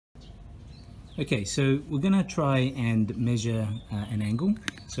Okay, so we're going to try and measure an angle.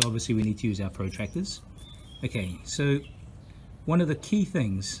 So obviously we need to use our protractors. Okay, so one of the key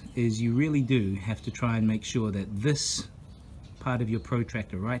things is you really do have to try and make sure that this part of your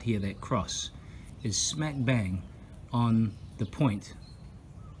protractor right here, that cross, is smack bang on the point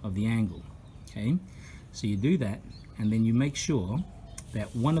of the angle. Okay, so you do that, and then you make sure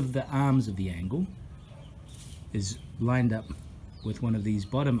that one of the arms of the angle is lined up with one of these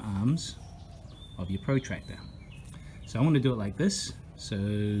bottom arms of your protractor. So I want to do it like this. So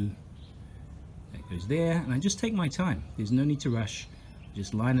that goes there, and I just take my time. There's no need to rush.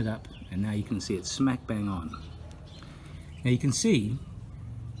 Just line it up, and now you can see it's smack bang on. Now you can see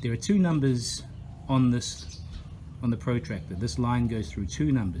there are two numbers on the protractor. This line goes through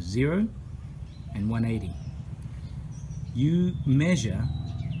two numbers, 0 and 180. You measure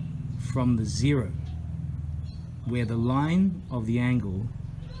from the 0, where the line of the angle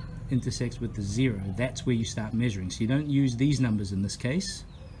intersects with the 0. That's where you start measuring. So you don't use these numbers in this case,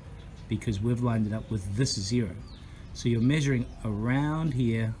 because we've lined it up with this 0. So you're measuring around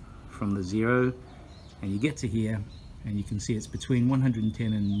here from the 0, and you get to here, and you can see it's between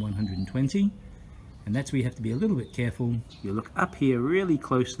 110 and 120, and that's where you have to be a little bit careful. You look up here really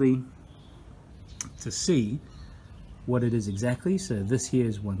closely to see what it is exactly. So this here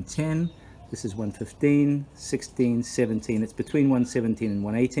is 110, this is 115, 16, 17. It's between 117 and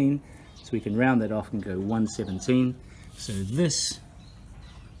 118, so we can round that off and go 117. So this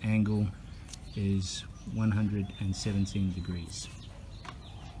angle is 117 degrees.